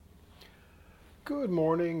Good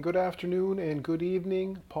morning, good afternoon, and good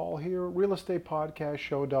evening. Paul here,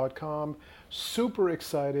 realestatepodcastshow.com. Super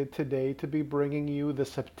excited today to be bringing you the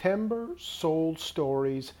September Sold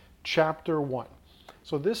Stories Chapter 1.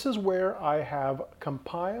 So, this is where I have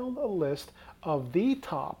compiled a list of the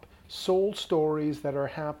top sold stories that are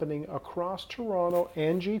happening across Toronto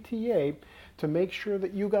and GTA to make sure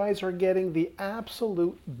that you guys are getting the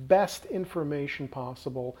absolute best information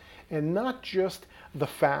possible and not just the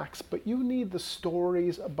facts, but you need the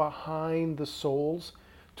stories behind the souls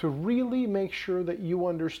to really make sure that you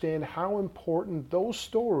understand how important those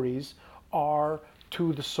stories are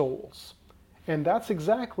to the souls. And that's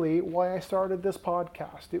exactly why I started this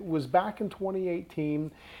podcast. It was back in 2018,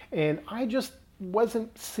 and I just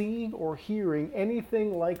wasn't seeing or hearing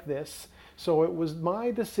anything like this. So it was my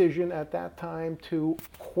decision at that time to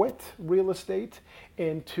quit real estate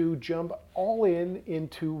and to jump all in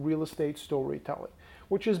into real estate storytelling,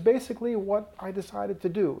 which is basically what I decided to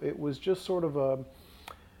do. It was just sort of a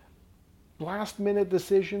last minute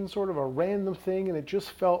decision, sort of a random thing, and it just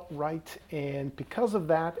felt right. And because of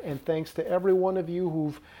that, and thanks to every one of you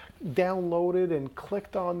who've downloaded and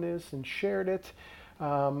clicked on this and shared it,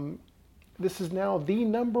 this is now the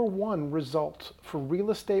number one result for Real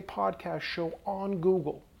Estate Podcast Show on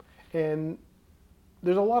Google. And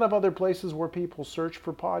there's a lot of other places where people search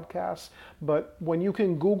for podcasts, but when you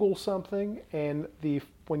can Google something and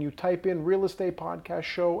when you type in Real Estate Podcast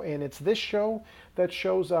Show and it's this show that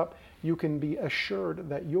shows up, you can be assured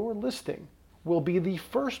that your listing will be the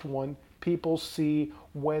first one people see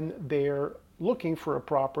when they're looking for a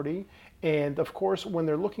property. And of course, when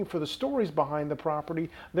they're looking for the stories behind the property,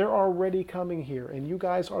 they're already coming here. And you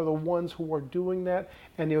guys are the ones who are doing that.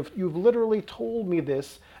 And if you've literally told me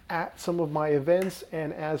this at some of my events,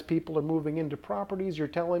 and as people are moving into properties, you're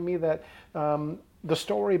telling me that the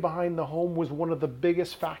story behind the home was one of the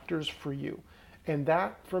biggest factors for you. And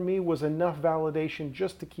that, for me, was enough validation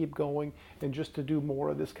just to keep going and just to do more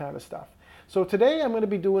of this kind of stuff. So today I'm going to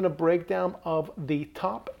be doing a breakdown of the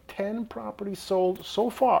top 10 properties sold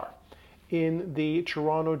so far in the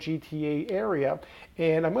Toronto GTA area.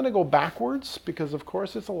 And I'm going to go backwards because, of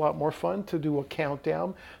course, it's a lot more fun to do a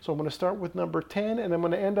countdown. So I'm going to start with number 10 and I'm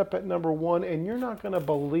going to end up at number 1. And you're not going to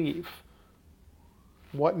believe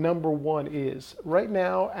what number 1 is. Right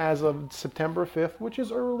now, as of September 5th, which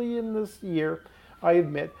is early in this year, I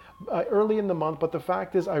admit, early in the month, but the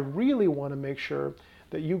fact is I really want to make sure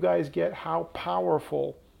that you guys get how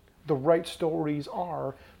powerful the right stories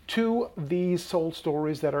are to these sold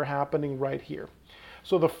stories that are happening right here.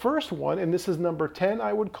 So the first one, and this is number 10,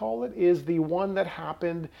 I would call it, is the one that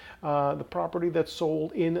happened, the property that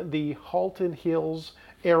sold in the Halton Hills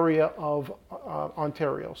area of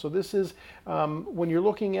Ontario. So this is, when you're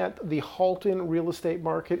looking at the Halton real estate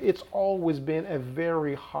market, it's always been a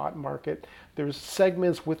very hot market. There's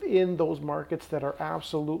segments within those markets that are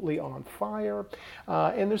absolutely on fire,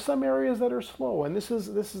 and there's some areas that are slow. And this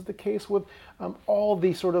is the case with all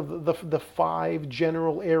the sort of the five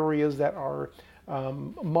general areas that are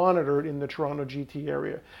monitored in the Toronto GT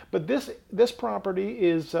area. But this property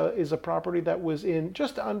is a property that was in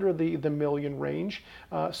just under the million range,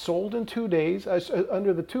 sold in 2 days,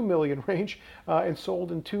 under the 2 million range, and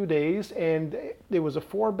sold in 2 days. And it was a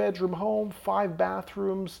 4-bedroom home, 5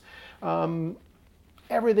 bathrooms.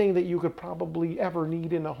 Everything that you could probably ever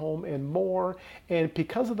need in a home and more. And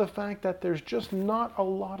because of the fact that there's just not a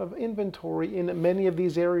lot of inventory in many of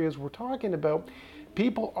these areas we're talking about,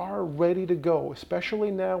 people are ready to go,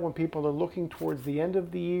 especially now when people are looking towards the end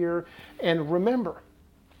of the year. And remember,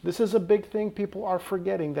 this is a big thing people are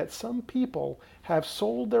forgetting, that some people have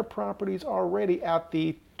sold their properties already at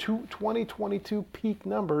the 2022 peak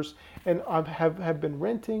numbers and have been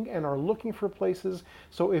renting and are looking for places.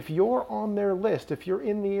 So if you're on their list, if you're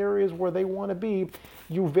in the areas where they want to be,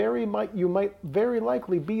 you might very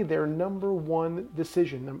likely be their number one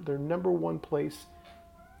decision, their number one place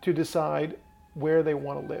to decide where they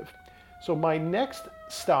want to live. So my next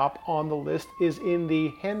stop on the list is in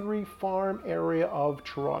the Henry Farm area of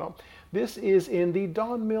Toronto. This is in the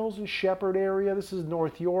Don Mills and Shepherd area. This is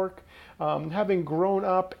North York. Having grown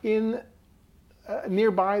up in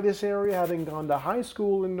nearby this area, having gone to high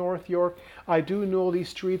school in North York, I do know these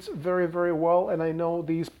streets very, very well, and I know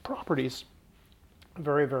these properties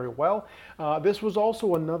very, very well. This was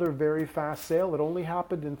also another very fast sale. It only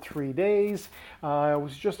happened in 3 days. It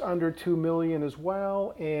was just under 2 million as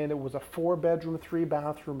well, and it was a 4-bedroom,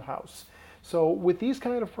 3-bathroom house. So with these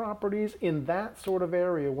kind of properties in that sort of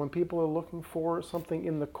area, when people are looking for something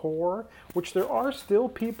in the core, which there are still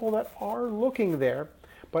people that are looking there,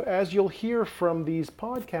 But as you'll hear from these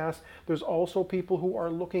podcasts, there's also people who are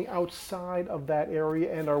looking outside of that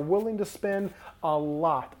area and are willing to spend a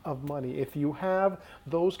lot of money. If you have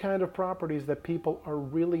those kind of properties that people are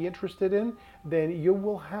really interested in, then you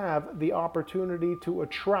will have the opportunity to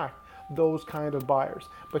attract those kind of buyers.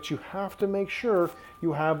 But you have to make sure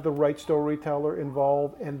you have the right storyteller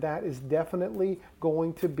involved, and that is definitely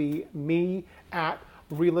going to be me at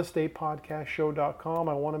realestatepodcastshow.com.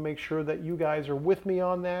 I want to make sure that you guys are with me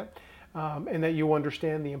on that, and that you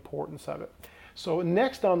understand the importance of it. So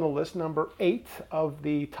next on the list, number 8 of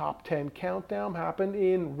the top 10 countdown happened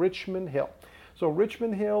in Richmond Hill. So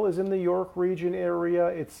Richmond Hill is in the York Region area.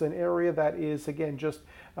 It's an area that is, again, just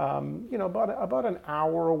about an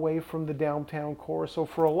hour away from the downtown core. So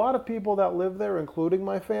for a lot of people that live there, including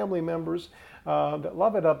my family members that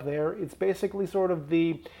love it up there, it's basically sort of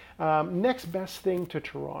the next best thing to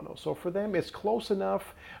Toronto. So for them, it's close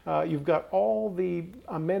enough. You've got all the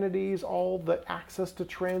amenities, all the access to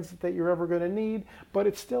transit that you're ever going to need, but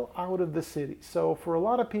it's still out of the city. So for a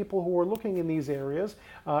lot of people who are looking in these areas,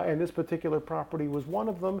 and this particular property was one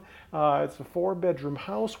of them, it's a 4-bedroom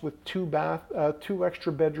house with 2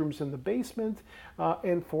 extra bedrooms in the basement,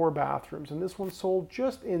 and 4 bathrooms. And this one sold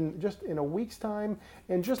just in a week's time,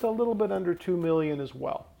 and just a little bit under $2 million as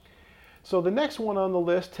well. So the next one on the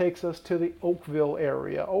list takes us to the Oakville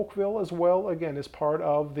area. Oakville as well, again, is part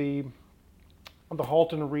of the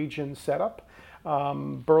Halton region setup.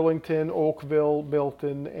 Burlington, Oakville,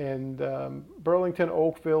 Milton, and Burlington,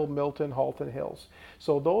 Oakville, Milton, Halton Hills.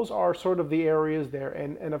 So those are sort of the areas there.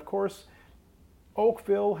 And of course,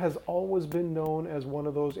 Oakville has always been known as one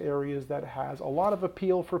of those areas that has a lot of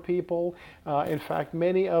appeal for people. In fact,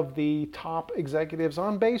 many of the top executives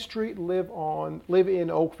on Bay Street live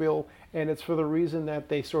in Oakville, and it's for the reason that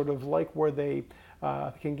they sort of like where they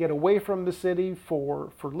can get away from the city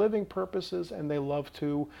for living purposes, and they love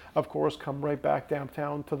to, of course, come right back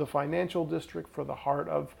downtown to the financial district for the heart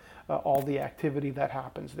of all the activity that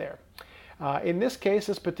happens there. In this case,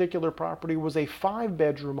 this particular property was a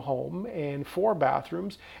 5-bedroom home and 4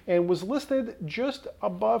 bathrooms, and was listed just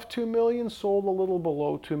above $2 million, sold a little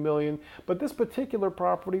below $2 million. But this particular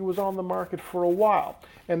property was on the market for a while,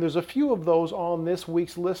 and there's a few of those on this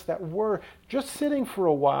week's list that were just sitting for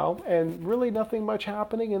a while and really nothing much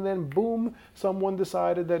happening, and then boom, someone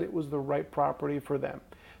decided that it was the right property for them.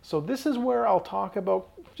 So this is where I'll talk about,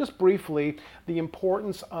 just briefly, the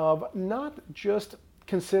importance of not just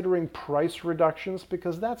considering price reductions,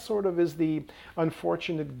 because that sort of is the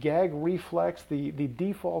unfortunate gag reflex, the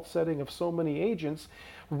default setting of so many agents.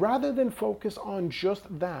 Rather than focus on just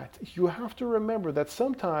that, you have to remember that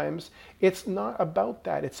sometimes it's not about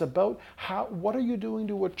that. It's about what are you doing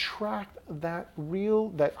to attract that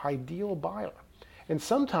ideal buyer. And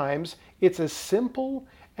sometimes it's as simple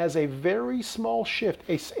as a very small shift,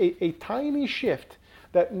 a tiny shift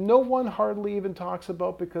that no one hardly even talks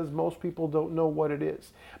about because most people don't know what it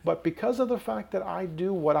is. But because of the fact that I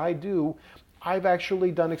do what I do, I've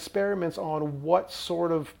actually done experiments on what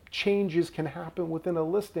sort of changes can happen within a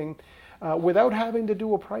listing without having to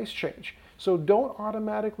do a price change. So don't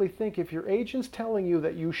automatically think if your agent's telling you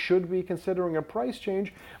that you should be considering a price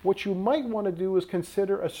change, what you might want to do is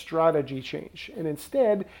consider a strategy change. And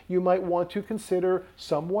instead, you might want to consider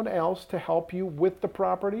someone else to help you with the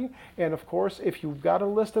property. And of course, if you've got a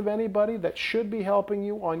list of anybody that should be helping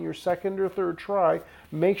you on your second or third try,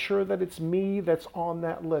 make sure that it's me that's on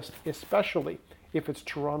that list, especially if it's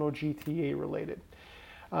Toronto GTA related.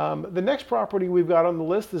 The next property we've got on the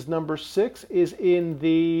list is number 6, is in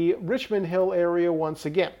the Richmond Hill area once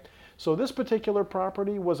again. So this particular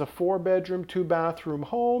property was a 4-bedroom, 2-bathroom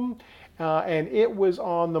home, and it was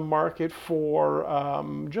on the market for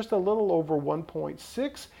just a little over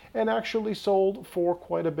 1.6, and actually sold for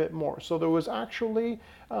quite a bit more. So there was actually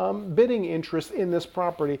bidding interest in this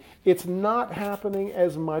property. It's not happening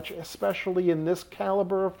as much, especially in this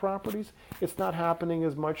caliber of properties. It's not happening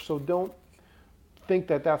as much, so don't think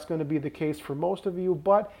that that's going to be the case for most of you,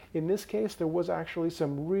 but in this case there was actually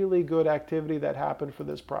some really good activity that happened for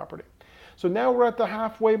this property. So now we're at the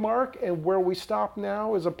halfway mark, and where we stop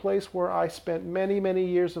now is a place where I spent many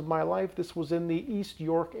years of my life. This was in the East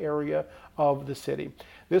York area of the city.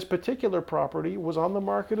 This particular property was on the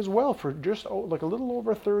market as well for just like a little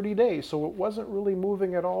over 30 days, so it wasn't really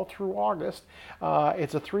moving at all through August.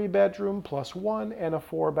 It's a 3-bedroom plus 1 and a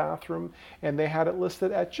 4-bathroom, and they had it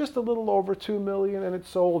listed at just a little over $2 million, and it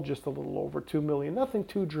sold just a little over $2 million. Nothing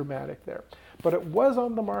too dramatic there, but it was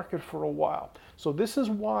on the market for a while. So this is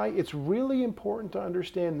why it's really important to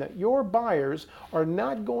understand that your buyers are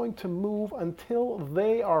not going to move until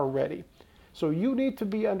they are ready. So you need to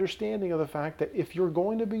be understanding of the fact that if you're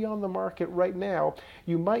going to be on the market right now,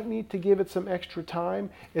 you might need to give it some extra time,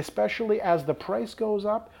 especially as the price goes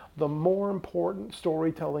up, the more important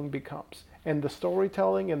storytelling becomes. And the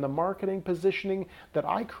storytelling and the marketing positioning that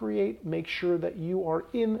I create make sure that you are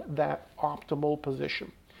in that optimal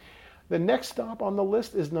position. The next stop on the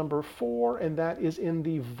list is number 4, and that is in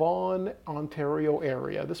the Vaughan, Ontario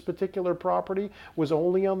area. This particular property was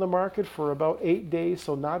only on the market for about 8 days,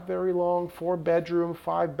 so not very long. 4 bedroom,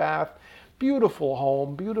 5 bath, beautiful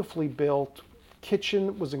home, beautifully built.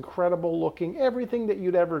 Kitchen was incredible looking. Everything that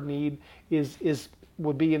you'd ever need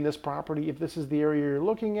would be in this property if this is the area you're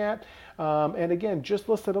looking at. And again, just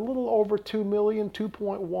listed a little over 2 million,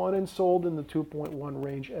 2.1, and sold in the 2.1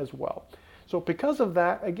 range as well. So because of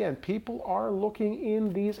that, again, people are looking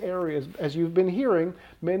in these areas. As you've been hearing,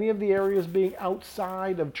 many of the areas being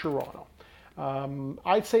outside of Toronto.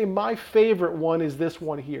 I'd say my favorite one is this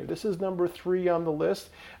one here. This is number 3 on the list.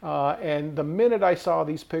 And the minute I saw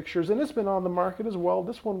these pictures, and it's been on the market as well,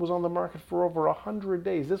 this one was on the market for over 100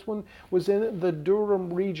 days. This one was in the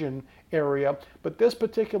Durham region area. But this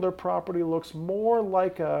particular property looks more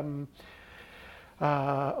like a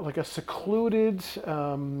secluded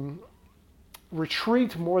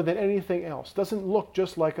retreat more than anything else. Doesn't look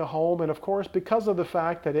just like a home, and of course, because of the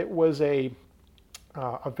fact that it was a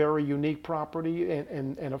very unique property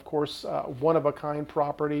and of course one-of-a-kind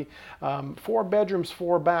property. 4 bedrooms,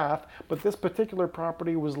 4 bath, but this particular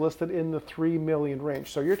property was listed in the 3 million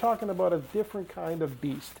range. So you're talking about a different kind of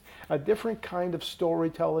beast, a different kind of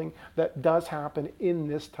storytelling that does happen in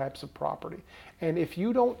this types of property. And if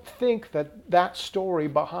you don't think that that story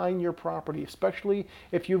behind your property, especially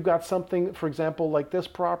if you've got something, for example, like this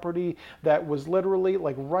property that was literally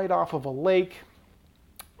like right off of a lake,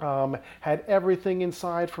 had everything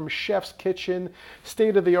inside from chef's kitchen,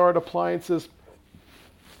 state-of-the-art appliances,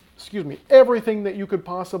 excuse me, everything that you could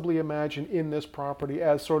possibly imagine in this property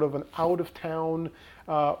as sort of an out-of-town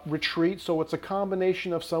retreat. So it's a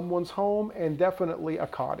combination of someone's home and definitely a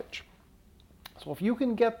cottage. So if you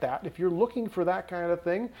can get that, if you're looking for that kind of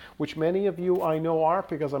thing, which many of you I know are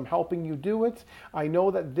because I'm helping you do it, I know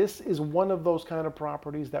that this is one of those kind of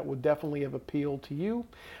properties that would definitely have appealed to you.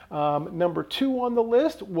 Number 2 on the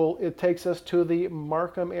list, it takes us to the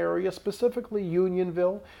Markham area, specifically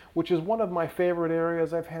Unionville, which is one of my favorite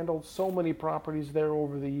areas. I've handled so many properties there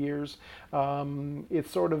over the years. It's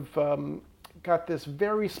sort of got this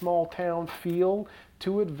very small town feel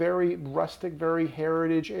to it, very rustic, very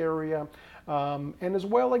heritage area. And as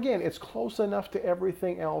well, again, it's close enough to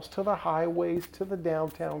everything else, to the highways, to the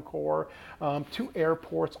downtown core, to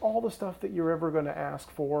airports, all the stuff that you're ever going to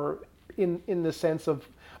ask for in the sense of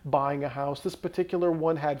buying a house. This particular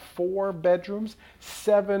one had 4 bedrooms,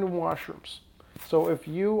 7 washrooms. So if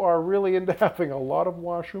you are really into having a lot of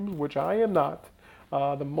washrooms, which I am not,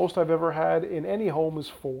 the most I've ever had in any home is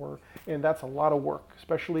 4, and that's a lot of work,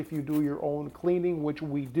 especially if you do your own cleaning, which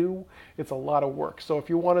we do. It's a lot of work. So if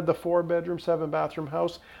you wanted the 4-bedroom, 7-bathroom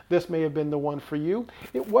house, this may have been the one for you.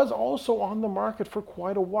 It was also on the market for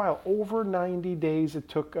quite a while, over 90 days. It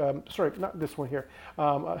took, sorry, not this one here,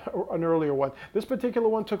 an earlier one. This particular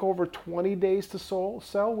one took over 20 days to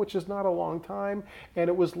sell, which is not a long time, and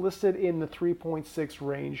it was listed in the 3.6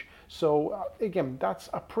 range. So again, that's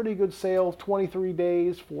a pretty good sale, 23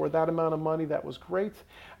 days for that amount of money. That was great.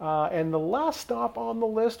 And the last stop on the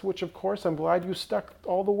list, which of course I'm glad you stuck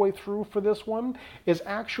all the way through for this one, is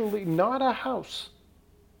actually not a house,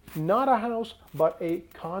 but a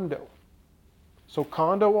condo. So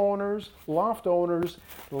condo owners, loft owners,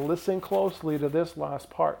 listen closely to this last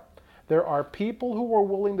part. There are people who are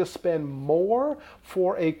willing to spend more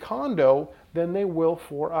for a condo than they will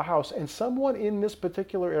for a house. And someone in this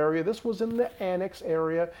particular area, this was in the Annex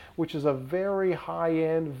area, which is a very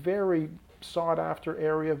high-end, very sought-after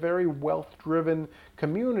area, very wealth-driven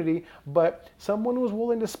community, but someone was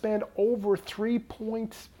willing to spend over 3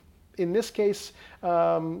 points, in this case,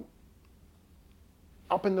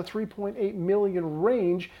 up in the 3.8 million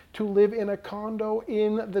range to live in a condo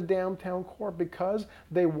in the downtown core because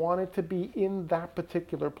they wanted to be in that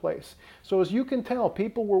particular place. So as you can tell,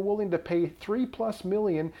 people were willing to pay 3+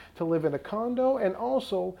 million to live in a condo and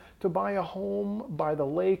also to buy a home by the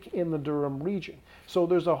lake in the Durham region. So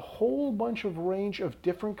there's a whole bunch of range of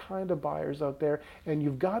different kind of buyers out there, and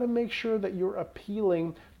you've got to make sure that you're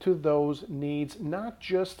appealing to those needs, not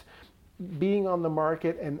just being on the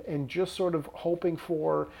market and just sort of hoping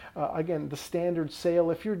for, again, the standard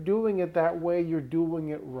sale. If you're doing it that way, you're doing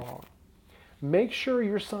it wrong. Make sure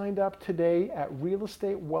you're signed up today at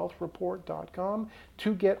realestatewealthreport.com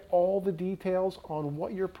to get all the details on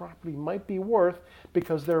what your property might be worth,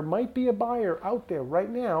 because there might be a buyer out there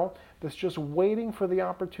right now that's just waiting for the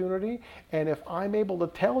opportunity. And if I'm able to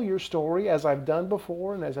tell your story as I've done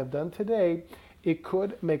before and as I've done today, it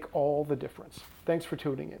could make all the difference. Thanks for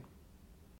tuning in.